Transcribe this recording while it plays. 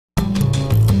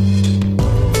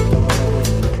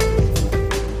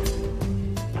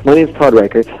My name is Todd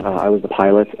Reichert. I was the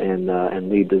pilot and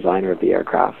lead designer of the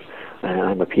aircraft, and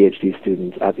I'm a PhD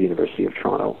student at the University of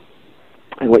Toronto.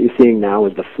 And what you're seeing now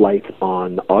is the flight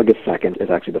on August 2nd is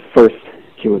actually the first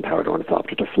human-powered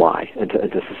ornithopter to fly and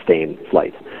to sustain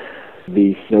flight.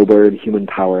 The Snowbird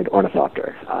human-powered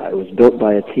ornithopter. It was built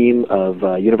by a team of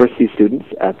university students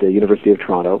at the University of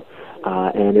Toronto,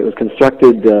 and it was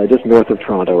constructed just north of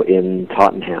Toronto in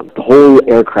Tottenham. The whole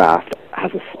aircraft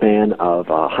has a span of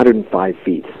 105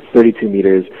 feet, 32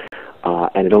 meters,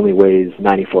 and it only weighs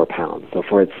 94 pounds. So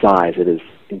for its size, it is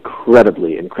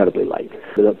incredibly light.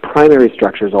 The primary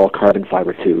structure is all carbon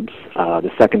fiber tubes. The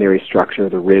secondary structure,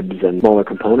 the ribs and smaller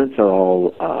components, are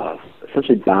all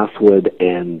essentially basswood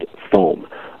and foam,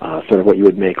 sort of what you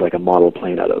would make like a model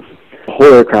plane out of. The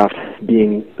whole aircraft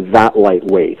being that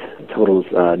lightweight, totals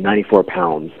 94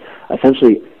 pounds.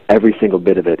 Essentially every single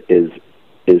bit of it is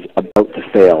about to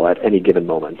fail at any given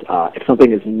moment. If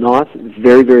something is not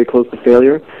very close to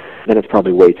failure, then it's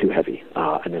probably way too heavy,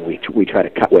 and then we try to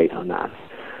cut weight on that.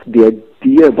 The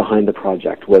idea behind the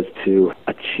project was to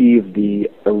achieve the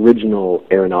original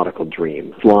aeronautical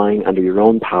dream, flying under your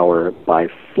own power by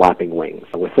flapping wings.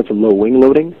 With such a low wing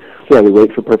loading, we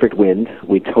wait for perfect wind,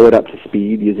 we tow it up to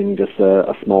speed using just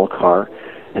a small car,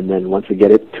 and then once we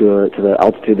get it to the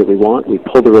altitude that we want, we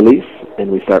pull the release and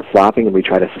we start flapping, and we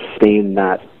try to sustain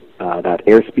that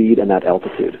airspeed and that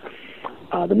altitude.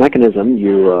 The mechanism,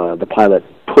 the pilot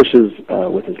pushes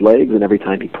with his legs, and every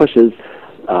time he pushes,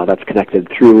 that's connected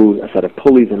through a set of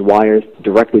pulleys and wires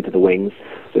directly to the wings.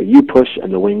 So you push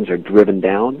and the wings are driven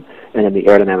down, and then the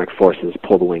aerodynamic forces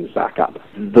pull the wings back up.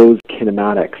 Those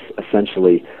kinematics,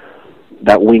 essentially,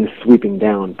 that wing sweeping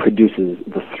down produces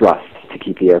the thrust to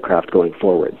keep the aircraft going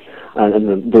forwards.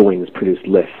 And the wings produce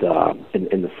lift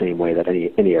in the same way that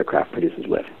any aircraft produces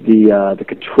lift. The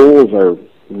controls are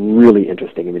really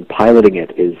interesting. I mean, piloting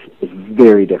it is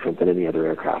very different than any other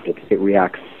aircraft. It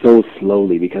reacts so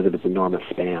slowly because of its enormous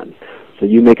span. So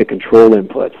you make a control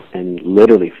input, and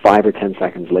literally 5 or 10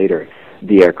 seconds later,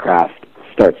 the aircraft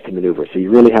starts to maneuver. So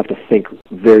you really have to think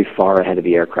very far ahead of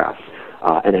the aircraft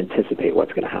and anticipate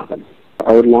what's going to happen.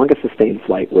 Our longest sustained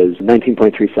flight was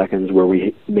 19.3 seconds, where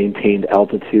we maintained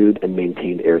altitude and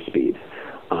maintained airspeed.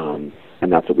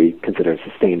 And that's what we consider a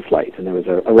sustained flight. And there was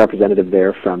a representative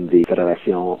there from the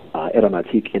Fédération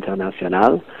Aéronautique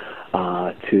Internationale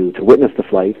to witness the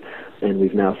flight. And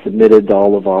we've now submitted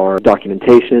all of our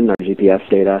documentation, our GPS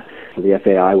data. So the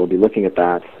FAI will be looking at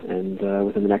that, and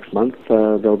within the next month,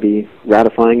 they'll be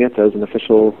ratifying it as an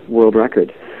official world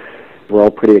record. We're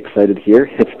all pretty excited here.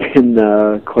 It's been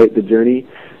quite the journey,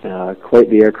 quite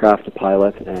the aircraft to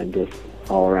pilot, and just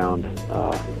all around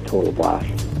total blast.